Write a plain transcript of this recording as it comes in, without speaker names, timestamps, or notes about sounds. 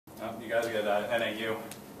guys get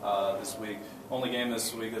NAU this week. Only game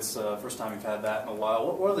this week. It's the first time you've had that in a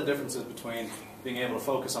while. What are the differences between being able to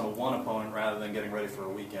focus on one opponent rather than getting ready for a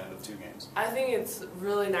weekend of 2 games? I think it's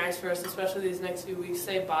really nice for us, especially these next few weeks,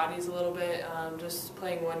 save bodies a little bit, just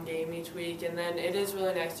playing one game each week. And then it is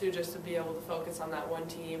really nice, too, just to be able to focus on that one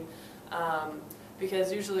team.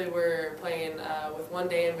 Because usually we're playing with 1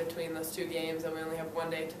 day in between those 2 games, and we only have 1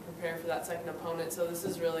 day to prepare for that second opponent. So this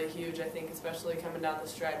is really huge, I think, especially coming down the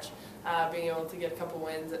stretch, being able to get a couple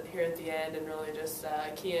wins here at the end and really just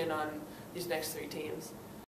key in on these next 3 teams.